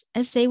orphans,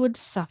 as they would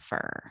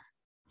suffer.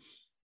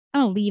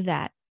 I'll leave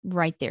that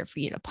right there for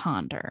you to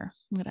ponder.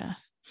 I'm going to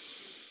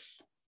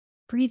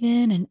breathe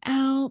in and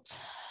out.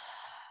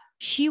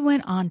 She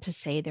went on to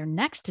say their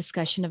next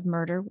discussion of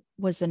murder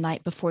was the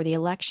night before the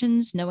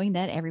elections, knowing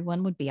that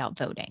everyone would be out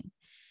voting.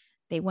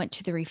 They went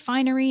to the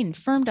refinery and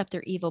firmed up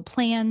their evil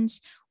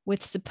plans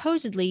with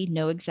supposedly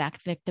no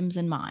exact victims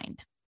in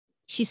mind.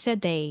 She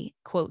said they,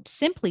 quote,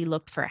 simply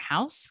looked for a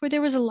house where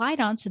there was a light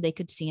on so they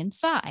could see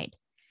inside.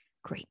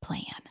 Great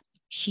plan.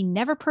 She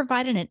never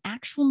provided an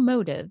actual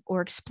motive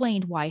or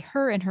explained why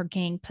her and her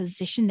gang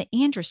positioned the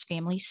Andrus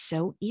family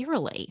so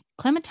eerily.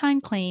 Clementine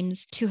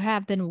claims to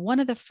have been one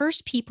of the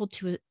first people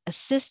to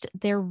assist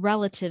their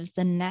relatives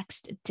the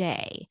next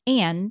day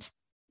and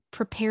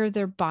prepare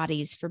their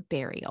bodies for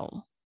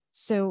burial.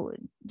 So,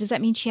 does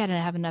that mean she had to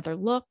have another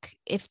look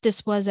if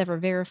this was ever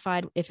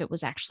verified, if it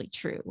was actually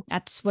true?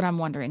 That's what I'm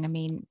wondering. I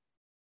mean,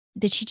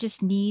 did she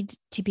just need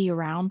to be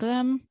around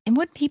them? And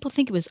wouldn't people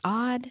think it was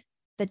odd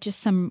that just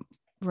some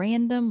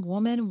random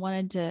woman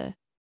wanted to,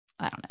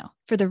 I don't know.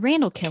 For the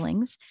Randall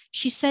killings,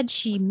 she said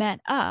she met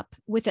up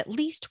with at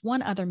least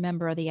one other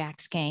member of the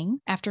Axe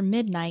gang after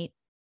midnight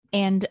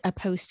and a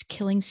post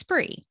killing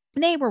spree.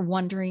 They were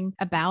wandering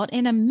about,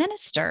 and a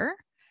minister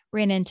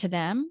ran into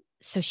them.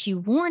 So she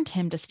warned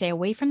him to stay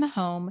away from the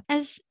home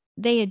as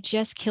they had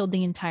just killed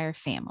the entire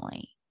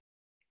family.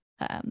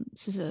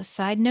 So a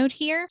side note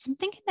here. So I'm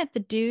thinking that the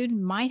dude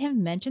might have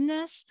mentioned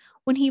this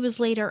when he was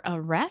later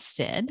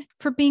arrested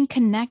for being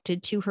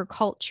connected to her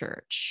cult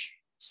church.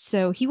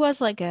 So he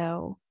was let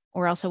go,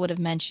 or else I would have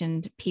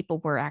mentioned people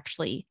were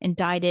actually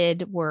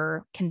indicted,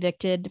 were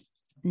convicted.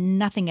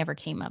 Nothing ever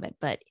came of it.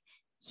 But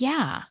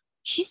yeah,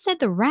 she said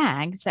the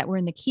rags that were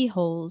in the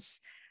keyholes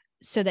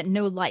so that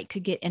no light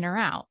could get in or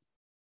out.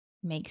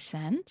 Makes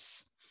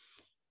sense.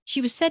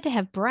 She was said to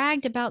have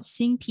bragged about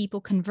seeing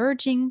people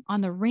converging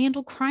on the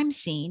Randall crime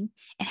scene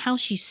and how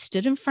she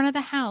stood in front of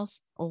the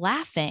house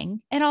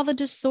laughing at all the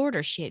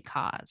disorder she had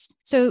caused.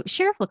 So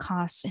Sheriff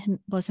Lacoste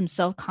was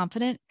himself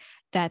confident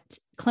that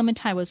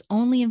Clementine was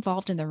only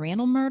involved in the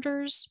Randall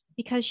murders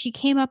because she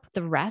came up with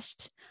the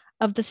rest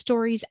of the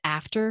stories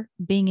after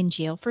being in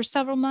jail for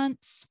several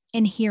months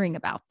and hearing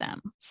about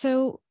them.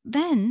 So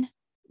then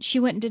she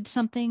went and did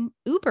something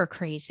uber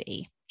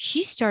crazy.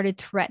 She started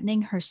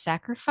threatening her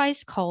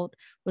sacrifice cult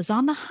was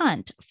on the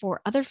hunt for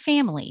other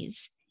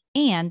families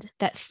and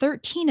that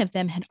 13 of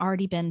them had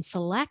already been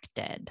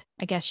selected.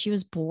 I guess she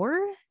was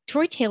bored.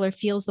 Troy Taylor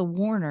feels the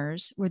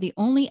Warners were the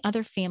only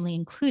other family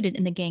included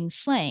in the gang's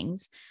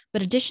slayings,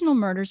 but additional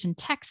murders in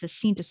Texas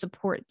seemed to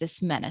support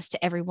this menace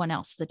to everyone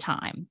else at the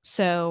time.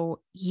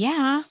 So,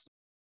 yeah,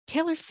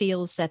 Taylor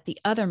feels that the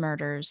other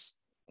murders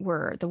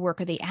were the work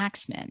of the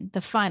Axemen,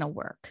 the final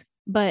work.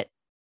 But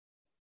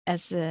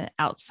as an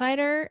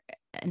outsider,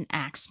 an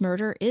axe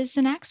murder is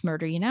an axe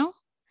murder, you know?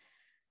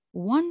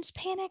 One's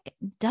panic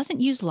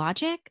doesn't use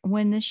logic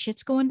when this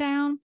shit's going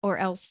down, or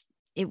else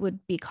it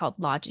would be called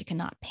logic and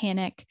not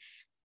panic.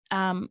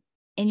 And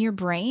your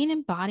brain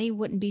and body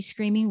wouldn't be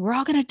screaming, we're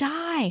all going to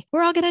die.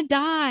 We're all going to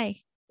die,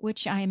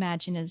 which I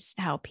imagine is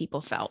how people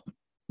felt.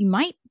 You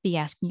might be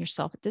asking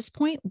yourself at this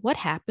point, what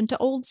happened to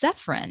old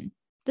Zephyrin,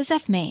 the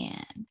Zeph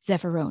man,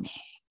 Zeffirone?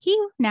 He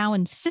now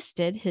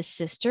insisted his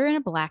sister and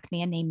a black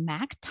man named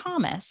Mac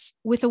Thomas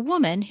with a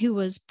woman who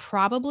was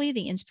probably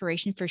the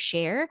inspiration for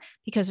Cher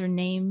because her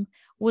name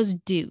was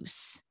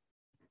Deuce,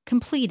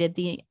 completed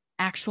the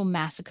actual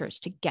massacres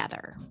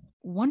together.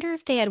 Wonder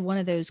if they had one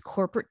of those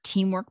corporate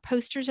teamwork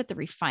posters at the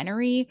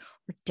refinery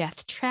or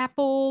Death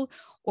Chapel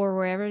or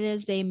wherever it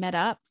is they met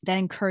up that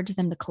encouraged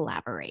them to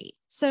collaborate.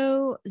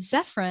 So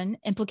Zephyrin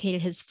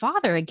implicated his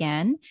father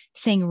again,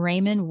 saying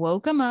Raymond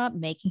woke him up,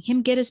 making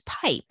him get his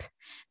pipe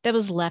that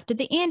was left at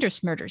the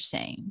Andrus murder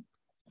scene.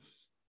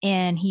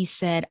 And he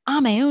said,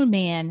 I'm my own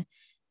man.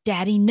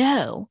 Daddy,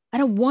 no, I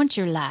don't want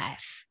your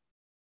life.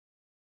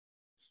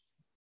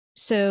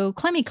 So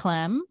Clemmy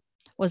Clem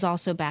was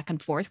also back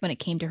and forth when it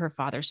came to her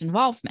father's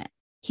involvement.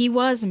 He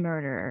was a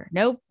murderer.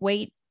 Nope,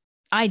 wait,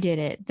 I did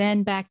it.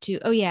 Then back to,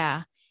 oh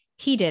yeah,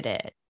 he did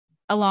it,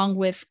 along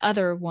with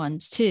other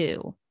ones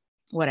too.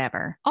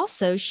 Whatever.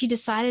 Also, she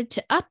decided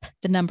to up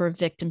the number of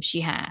victims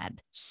she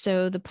had.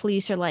 So the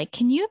police are like,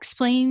 can you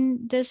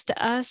explain this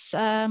to us?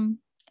 And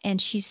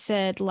she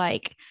said,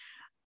 like,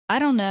 I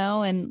don't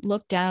know, and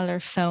looked down at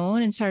her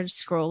phone and started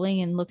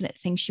scrolling and looking at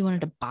things she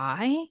wanted to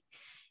buy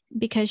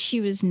because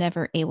she was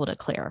never able to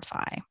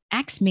clarify.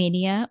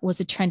 Axemania was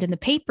a trend in the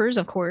papers,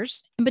 of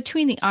course, and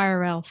between the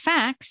IRL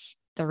facts,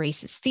 the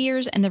racist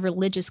fears, and the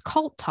religious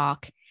cult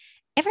talk,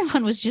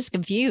 everyone was just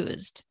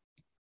confused.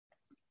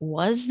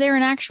 Was there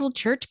an actual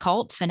church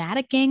cult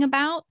fanatic gang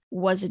about?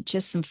 Was it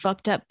just some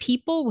fucked up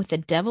people with the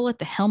devil at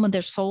the helm of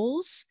their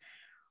souls?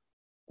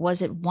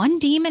 Was it one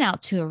demon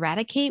out to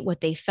eradicate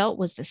what they felt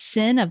was the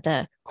sin of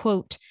the,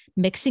 quote,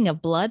 mixing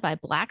of blood by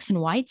blacks and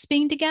whites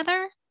being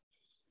together?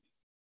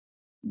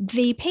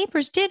 The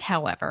papers did,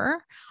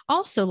 however,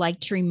 also like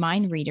to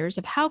remind readers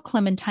of how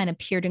Clementine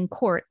appeared in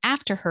court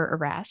after her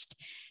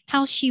arrest,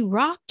 how she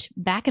rocked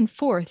back and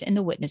forth in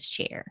the witness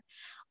chair,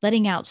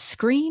 letting out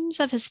screams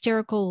of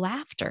hysterical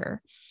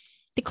laughter,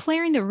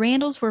 declaring the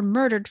Randalls were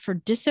murdered for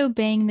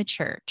disobeying the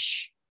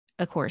church.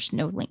 Of course,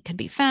 no link could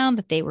be found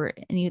that they were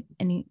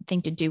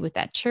anything to do with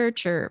that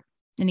church or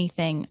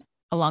anything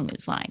along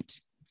those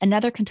lines.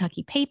 Another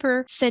Kentucky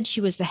paper said she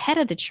was the head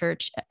of the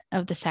Church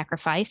of the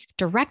Sacrifice,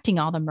 directing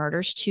all the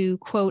murders to,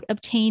 quote,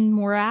 obtain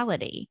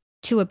morality,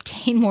 to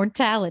obtain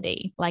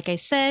mortality. Like I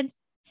said,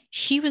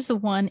 she was the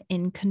one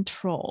in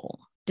control.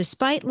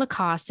 Despite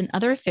Lacoste and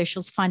other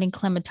officials finding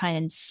Clementine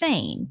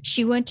insane,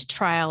 she went to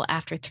trial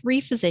after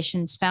 3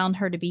 physicians found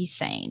her to be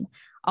sane,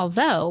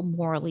 although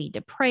morally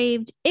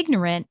depraved,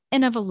 ignorant,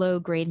 and of a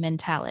low-grade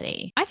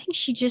mentality. I think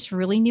she just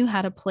really knew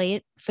how to play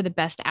it for the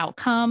best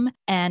outcome,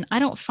 and I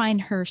don't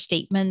find her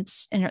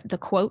statements and the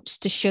quotes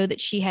to show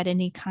that she had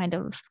any kind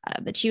of,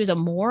 that she was a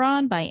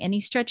moron by any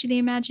stretch of the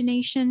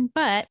imagination,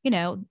 but,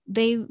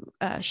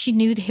 she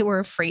knew they were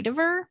afraid of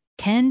her.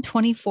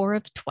 10/24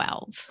 of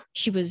 12.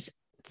 She was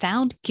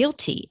found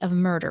guilty of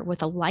murder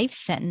with a life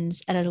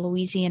sentence at a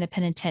Louisiana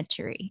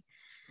penitentiary.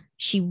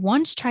 She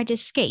once tried to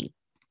escape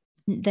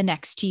the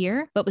next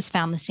year, but was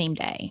found the same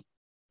day.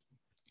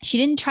 She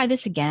didn't try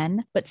this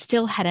again, but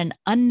still had an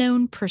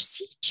unknown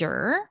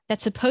procedure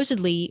that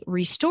supposedly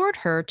restored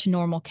her to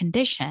normal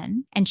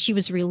condition, and she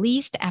was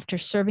released after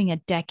serving a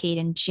decade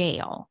in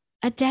jail.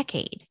 A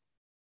decade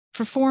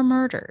for 4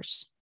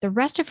 murders. The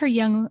rest of her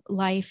young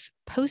life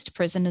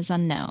post-prison is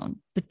unknown,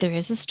 but there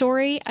is a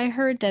story I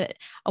heard that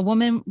a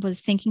woman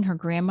was thinking her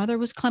grandmother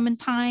was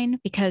Clementine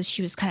because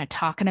she was kind of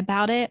talking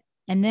about it.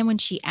 And then when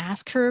she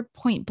asked her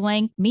point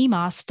blank,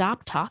 Mima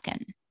stopped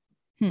talking.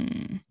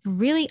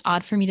 Really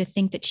odd for me to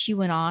think that she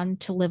went on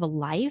to live a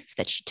life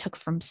that she took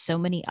from so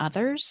many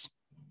others.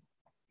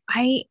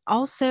 I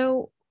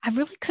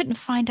really couldn't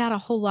find out a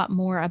whole lot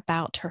more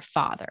about her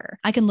father.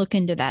 I can look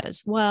into that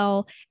as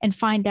well and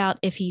find out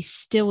if he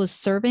still was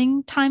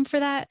serving time for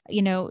that.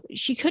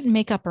 She couldn't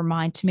make up her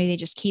mind, so maybe they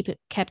just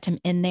kept him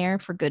in there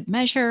for good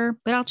measure,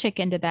 but I'll check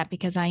into that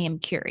because I am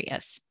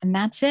curious. And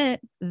that's it.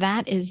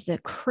 That is the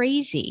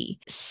crazy,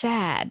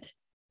 sad,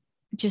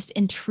 just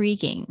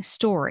intriguing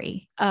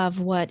story of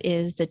what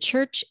is the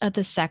Church of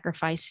the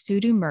Sacrifice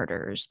voodoo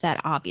murders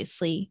that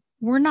obviously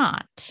were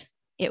not.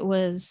 It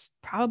was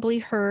probably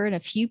her and a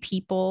few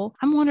people.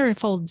 I'm wondering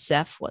if old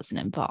Zeph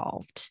wasn't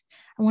involved.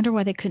 I wonder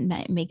why they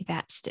couldn't make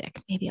that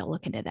stick. Maybe I'll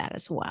look into that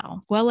as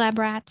well. Well, lab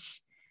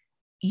rats,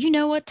 you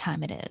know what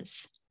time it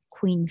is.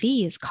 Queen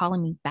V is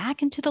calling me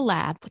back into the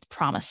lab with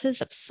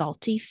promises of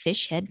salty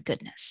fish head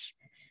goodness.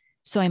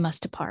 So I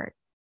must depart.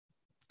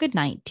 Good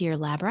night, dear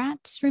lab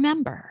rats.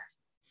 Remember,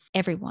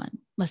 everyone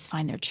must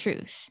find their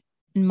truth,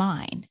 and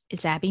mine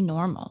is Abby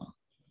Normal.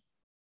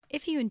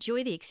 If you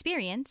enjoy the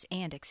experience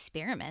and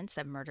experiments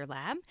of Murder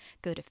Lab,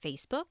 go to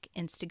Facebook,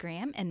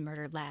 Instagram, and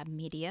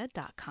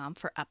murderlabmedia.com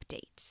for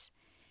updates.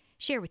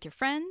 Share with your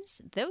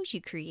friends, those you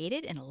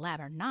created in a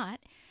lab or not.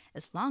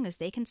 As long as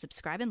they can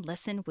subscribe and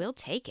listen, we'll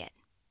take it.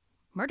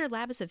 Murder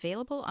Lab is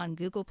available on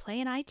Google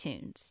Play and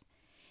iTunes.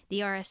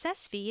 The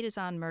RSS feed is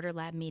on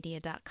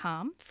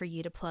murderlabmedia.com for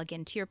you to plug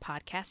into your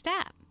podcast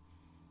app.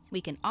 We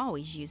can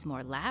always use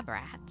more lab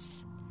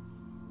rats.